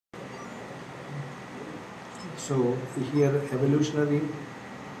So here evolutionary,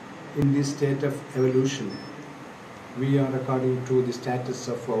 in this state of evolution, we are according to the status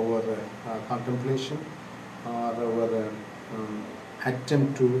of our contemplation or our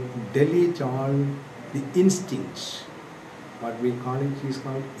attempt to delete all the instincts. What we call it is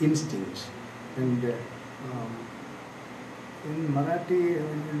called instincts. And in Marathi,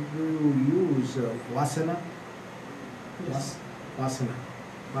 do you use vasana? Yes. Vasana.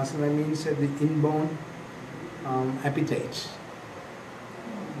 Vasana means the inborn appetite.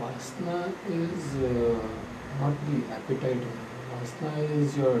 Vasana is not the appetite. Vasana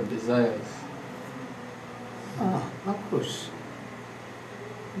is your desires. Of course.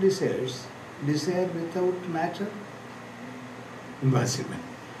 Desires. Desire without matter? Impossible.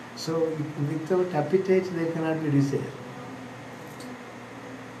 So without appetite there cannot be desire.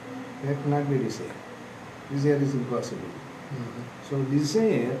 There cannot be desire. Desire is impossible. So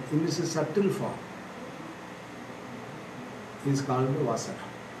desire in its subtle form is called vasana.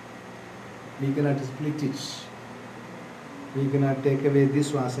 We cannot split it. We cannot take away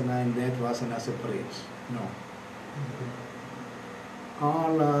this vasana and that vasana separate. No.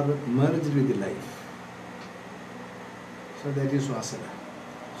 All are merged with life. So that is vasana.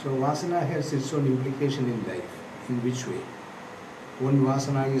 So vasana has its own implication in life. In which way? One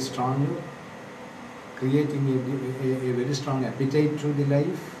vasana is stronger, creating a very strong appetite to the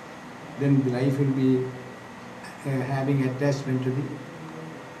life, then the life will be having attachment to the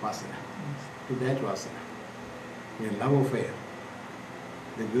vasana, to that vasana. A love affair.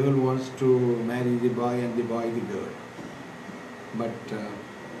 The girl wants to marry the boy and the boy the girl. But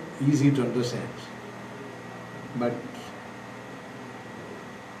easy to understand. But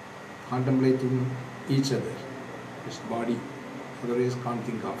contemplating each other, his body, otherwise can't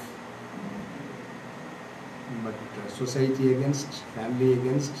think of. But society against, family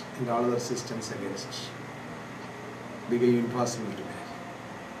against, and all other systems against. Became impossible to marry.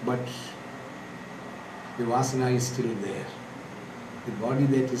 But the vasana is still there. The body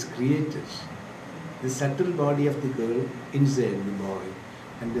that is created, the subtle body of the girl inside the boy,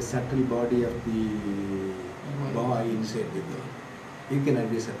 and the subtle body of the boy inside the girl. You cannot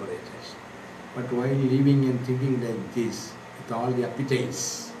be separated. But while living and thinking like this, with all the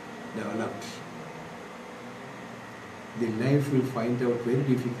appetites developed, the life will find out very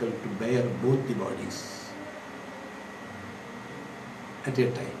difficult to bear both the bodies at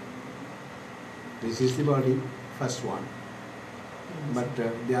a time. This is the body, first one. But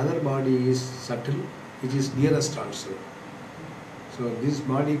the other body is subtle, which is nearest also. So this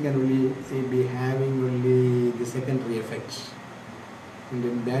body can only be having only the secondary effects. And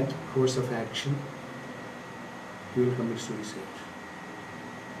in that course of action, you will commit suicide.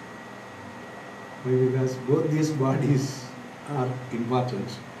 Why? Because both these bodies are important,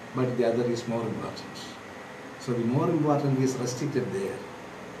 but the other is more important. So the more important is restricted there.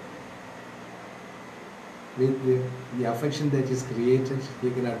 With the affection that is created,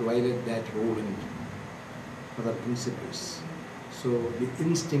 you cannot violate that rule and other principles. So the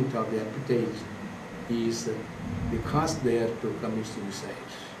instinct of the appetite is the cause there to commit suicide.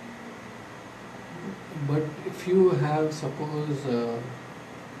 But if you have, suppose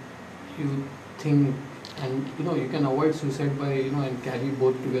you think, and you can avoid suicide by and carry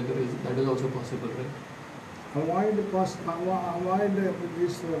both together, that is also possible, right? Avoid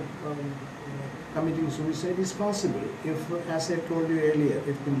this committing suicide is possible if, as I told you earlier,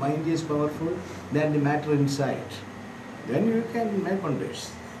 if the mind is powerful, then the matter inside, then you can make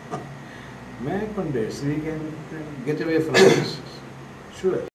wonders. Make wonders, we can get away from this. Sure.